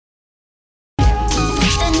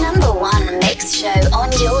mix show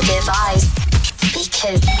on your device,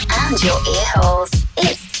 speakers and your ear holes.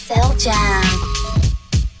 It's CellJam.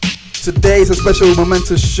 Today is a special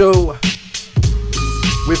momentous show.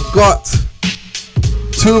 We've got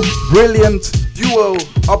two brilliant duo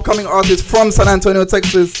upcoming artists from San Antonio,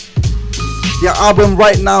 Texas. Their album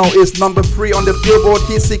right now is number 3 on the BillBoard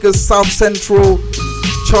Heatseekers South Central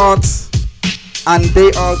charts, and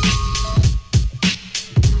they are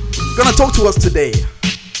gonna talk to us today.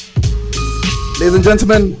 Ladies and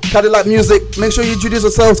gentlemen, Cadillac Muzik. Make sure you introduce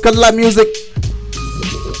yourselves. Cadillac Muzik.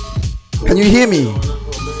 Can you hear me?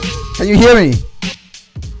 Can you hear me?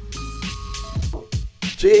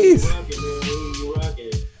 Jeez.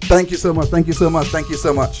 Thank you so much. Thank you so much. Thank you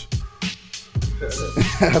so much.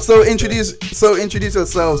 So introduce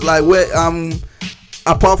yourselves. Like, where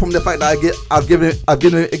apart from the fact that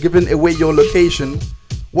I've given away your location,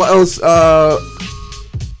 what else?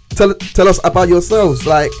 Tell us about yourselves.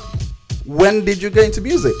 Like, when did you get into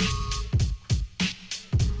music?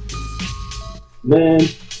 Man,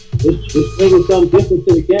 it's bringing something different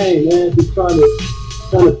to the game, man. Just trying to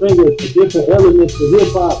bring a different elements to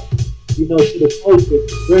hip hop, you know, to the culture.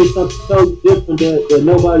 Bring something so different that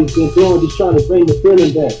nobody's been doing. Just trying to bring the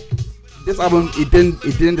feeling back. This album, it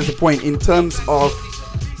didn't disappoint in terms of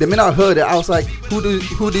the minute I heard it. I was like, who do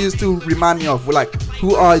these two remind me of? Like,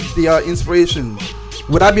 who are their inspirations?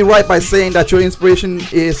 Would I be right by saying that your inspiration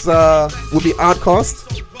is would be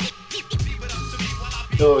Outcast?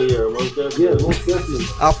 Oh yeah, most definitely. Yeah, most definitely.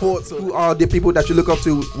 I thought so. Who are the people that you look up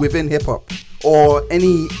to within hip hop or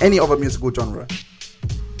any other musical genre?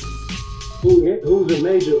 Who's a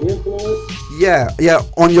major influence? Yeah,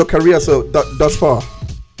 on your career so thus far.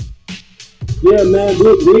 Yeah, man,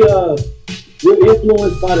 we're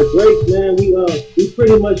influenced by the greats, man. We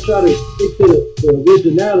pretty much try to stick to the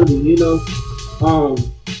originality, you know.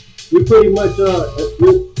 We pretty much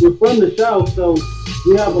we're from the South, so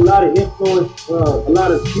we have a lot of influence, a lot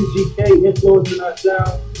of UGK influence in our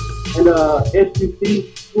sound, and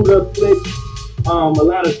SPC, Food Up Click, a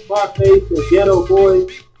lot of Scarface and Ghetto Boys.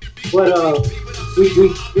 But we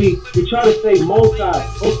try to stay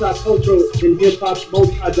multicultural in hip hop,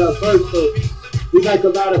 multi-diverse. So we like a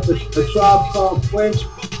lot of a Tribe Called Quest,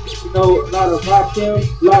 you know, a lot of Rakim,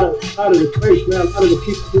 a lot of the greats, man, a lot of the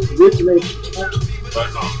people who originate.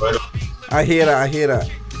 Right on. I hear that.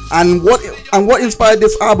 And what inspired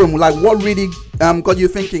this album? Like, what really got you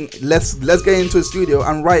thinking? Let's get into the studio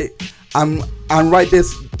and write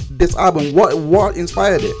this album. What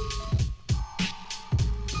inspired it?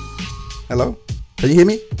 Hello, can you hear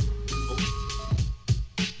me?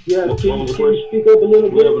 Yeah, can you speak up a little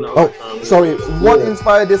bit? Oh, sorry. What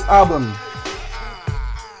inspired this album?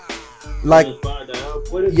 Like,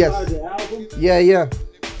 what inspired the album? Yeah.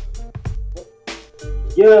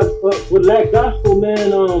 Yeah, but with Lac Gospel,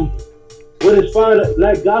 man, what inspired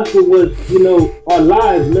Lac Gospel was, you know, our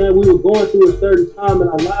lives, man. We were going through a certain time in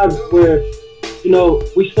our lives where, you know,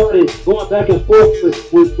 we started going back and forth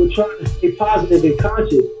with trying to stay positive and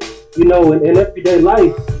conscious, you know, in everyday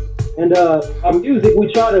life. And our music,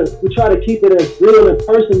 we try to keep it as real and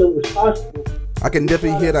personal as possible. I can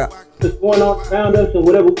definitely hear that. What's going on around us and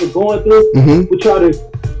whatever we're going through, we try to do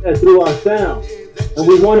that through our sound. And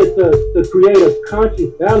we wanted to create a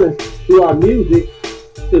conscious balance through our music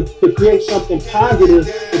to create something positive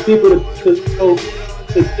for people to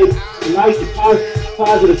get nice and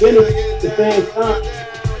positive energy at the same time,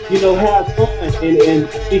 you know, have fun and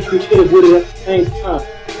be creative with it at the same time.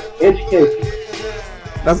 Educate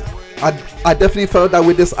people. I definitely felt that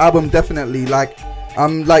with this album, definitely. Like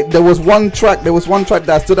there was one track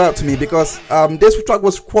that stood out to me because this track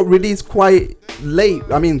was released quite late.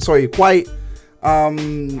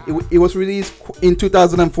 It was released in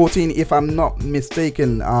 2014, if I'm not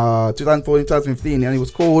mistaken, 2014, 2015, and it was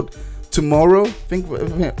called Tomorrow. I think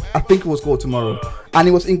it was called Tomorrow, and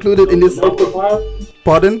it was included in this. No Tomorrow?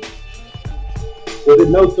 Pardon? Was it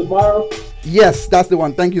No Tomorrow? Yes, that's the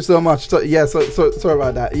one. Thank you so much. So sorry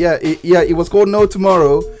about that. It was called No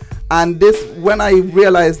Tomorrow, and this, when I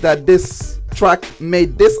realized that this track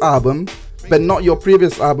made this album, but not your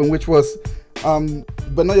previous album, which was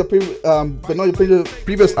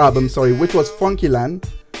previous album, sorry, which was Funkyland.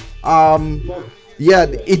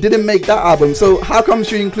 It didn't make that album. So how come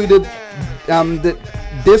you included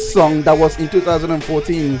this song that was in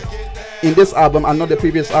 2014 in this album and not the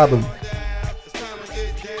previous album?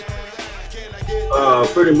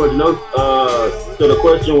 Pretty much no. So the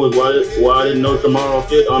question was why didn't No Tomorrow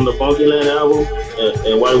fit on the Funkyland album,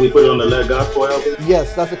 and why did we put it on the Lac Gospel album?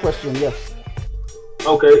 Yes, that's the question. Yes.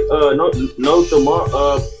 Okay. No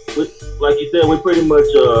Tomorrow. like you said, we pretty much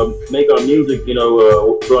make our music, you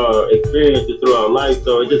know, through our experiences, through our life.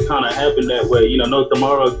 So it just kind of happened that way. You know, No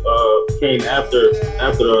Tomorrow came after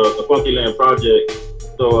the Funky Land project.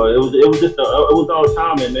 So it was just it was all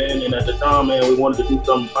timing, man. And at the time, man, we wanted to do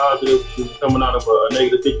something positive. We were coming out of a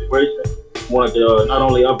negative situation. We wanted to not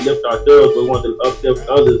only uplift ourselves, but we wanted to uplift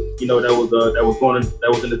others. You know, that was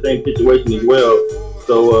in the same situation as well.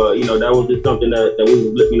 So you know, that was just something that we,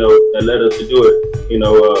 you know, that led us to do it. You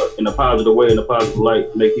know, in a positive way, in a positive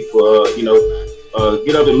light, to make people, you know,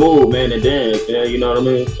 get up and move, man, and dance. Yeah, you know what I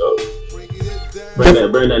mean. So bring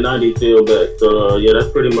that 90s feel back. So yeah,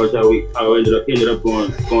 that's pretty much how ended up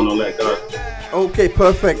going on Lac Gospel. Okay,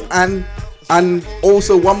 perfect. And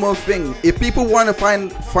also one more thing, if people want to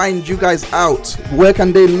find you guys out, where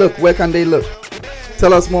can they look? Where can they look?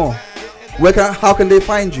 Tell us more. How can they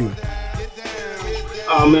find you?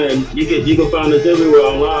 Oh man, you can find us everywhere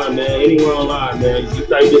online, man. Anywhere online, man. You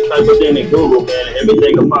type us in Google, man, and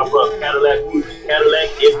everything will pop up. Cadillac Muzik, Cadillac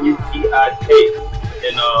Muzik.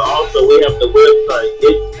 And also we have the website.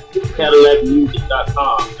 It's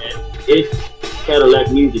CadillacMuzik.com, and it's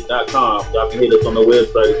CadillacMuzik.com. Y'all can hit us on the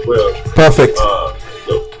website as well. Perfect. So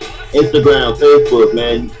Instagram, Facebook,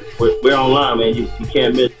 man. We're online, man. You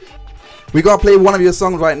can't miss it. We're gonna play one of your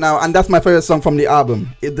songs right now, and that's my favorite song from the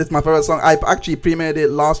album. This is my favorite song. I actually premiered it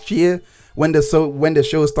last year when the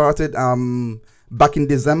show started. Back in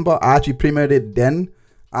December, I actually premiered it then,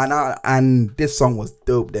 and this song was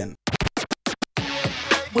dope then.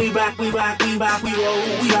 We rock, we rock, we rock, we roll.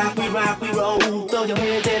 We rock, we rock, we roll. Throw your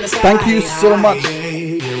hands in the sky. Thank you so much.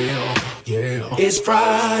 It's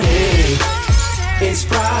Friday. It's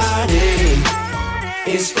Friday.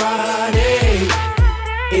 It's Friday.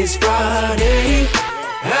 It's Friday.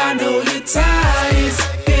 I know you're tired. It's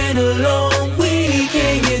been a long week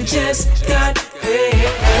and you just got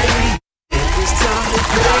paid. It's time to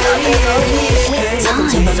play. It's time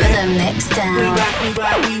for the mix down.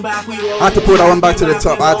 I had to put that one back to the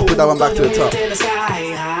top.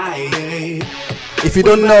 If you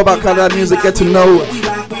don't know about Cadillac Muzik, get to know.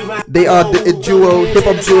 They are a duo, hip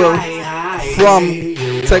hop duo from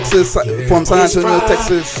Texas, from San Antonio,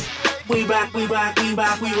 Texas. They've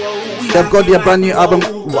got their brand new album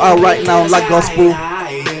out right now, Lac Gospel.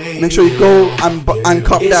 Make sure you go and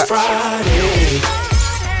cop that.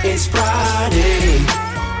 It's Friday.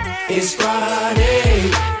 It's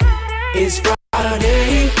Friday. It's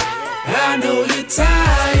Friday. I know you're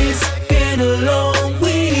tired. It's been a long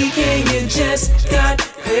week and you just got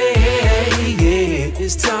paid.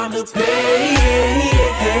 It's time to play.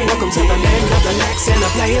 Welcome to the land of the Lacs and the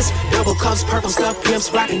players. Double cups, purple stuff,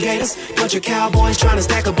 pimps, rockin' gators. Bunch of cowboys trying to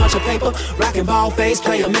stack a bunch of paper. Rockin' ball face,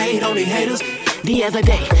 player made, only haters. The other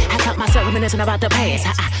day, I caught myself reminiscing about the past.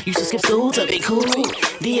 I used to skip school to be cool.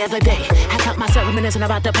 The other day, I caught myself reminiscing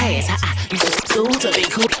about the past. I used to skip school to be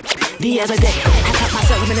cool. The other day, I caught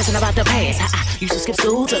myself reminiscing about the past. I used to skip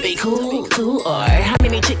school to be cool. Or how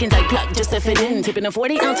many chickens I plucked just to fit in. Tipping the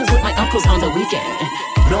 40 ounces with my uncles on the weekend.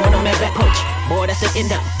 Blowing on that back porch. Boy, that's the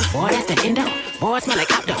endo. Boy, that's the endo. Boy, it smell like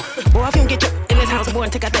hot dog. Boy, if you can get your in this house, boy,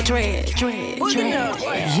 and take out that trash.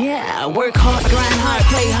 Yeah, work hard, grind hard,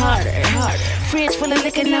 play harder. Fridge full of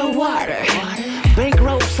liquor, no water.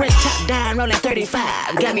 Bankroll, fresh top down, rolling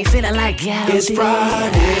 35. Got me feeling like, yeah. It's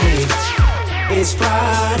Friday. It's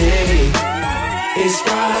Friday. It's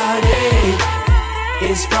Friday.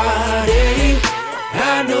 It's Friday.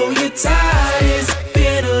 I know you're tired. It's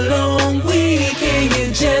been a long week and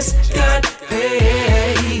you just got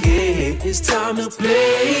paid. It's time to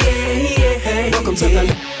play. Welcome to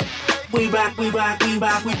the. We rock, we rock, we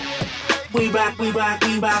rock, we rock, we rock,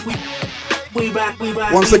 we rock, we rock, we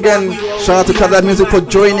rock. Once again, shout out to Cadillac Muzik for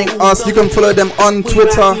joining us. You can follow them on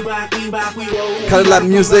Twitter, Cadillac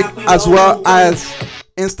Muzik, as well as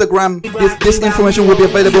Instagram. This information will be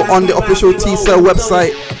available on the official T-Cell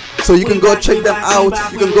website, so you can go check them out.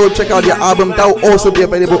 You can go check out their album. That will also be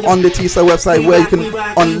available on the T-Cell website, where you can,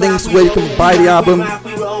 on links where you can buy the album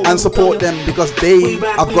and support them, because they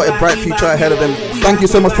have got a bright future ahead of them. Thank you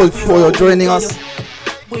so much for joining us.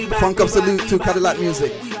 Funk up salute to Cadillac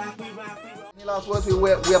Muzik. Any last words?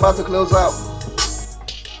 We're about to close out.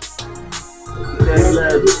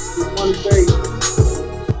 Just want to say,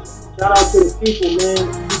 shout out to the people, man.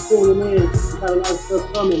 Keep tuning in. We got a lot of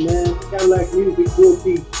stuff coming, man. Cadillac Muzik will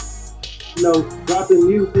be, dropping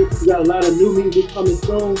music. We got a lot of new music coming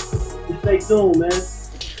soon. Just stay tuned, man.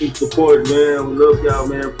 Keep supporting, man. We love y'all,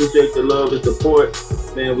 man. Appreciate the love and support.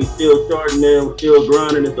 Man, we still starting, man. We're still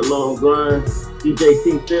grinding. It's a long grind. DJ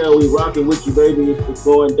T-Cell, we rocking with you, baby. It's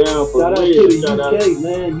going down for shout real. Shout out to the UK,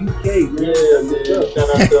 man. UK, man. Yeah, man. Shout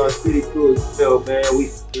out to our city crew as well, man.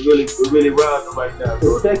 we're really rising right now.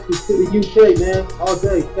 From Texas to the UK, man, all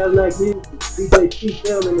day. Cadillac Muzik, DJ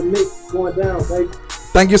C-Cell in the mix, going down, baby.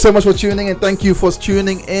 Thank you so much for tuning in. Thank you for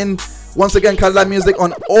tuning in. Once again, Cadillac Muzik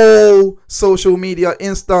on all social media,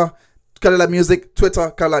 Insta, Cadillac Muzik,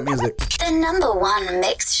 Twitter, Cadillac Muzik. The #1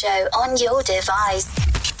 mix show on your device,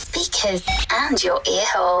 speakers and your ear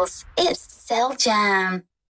holes. It's CellJam.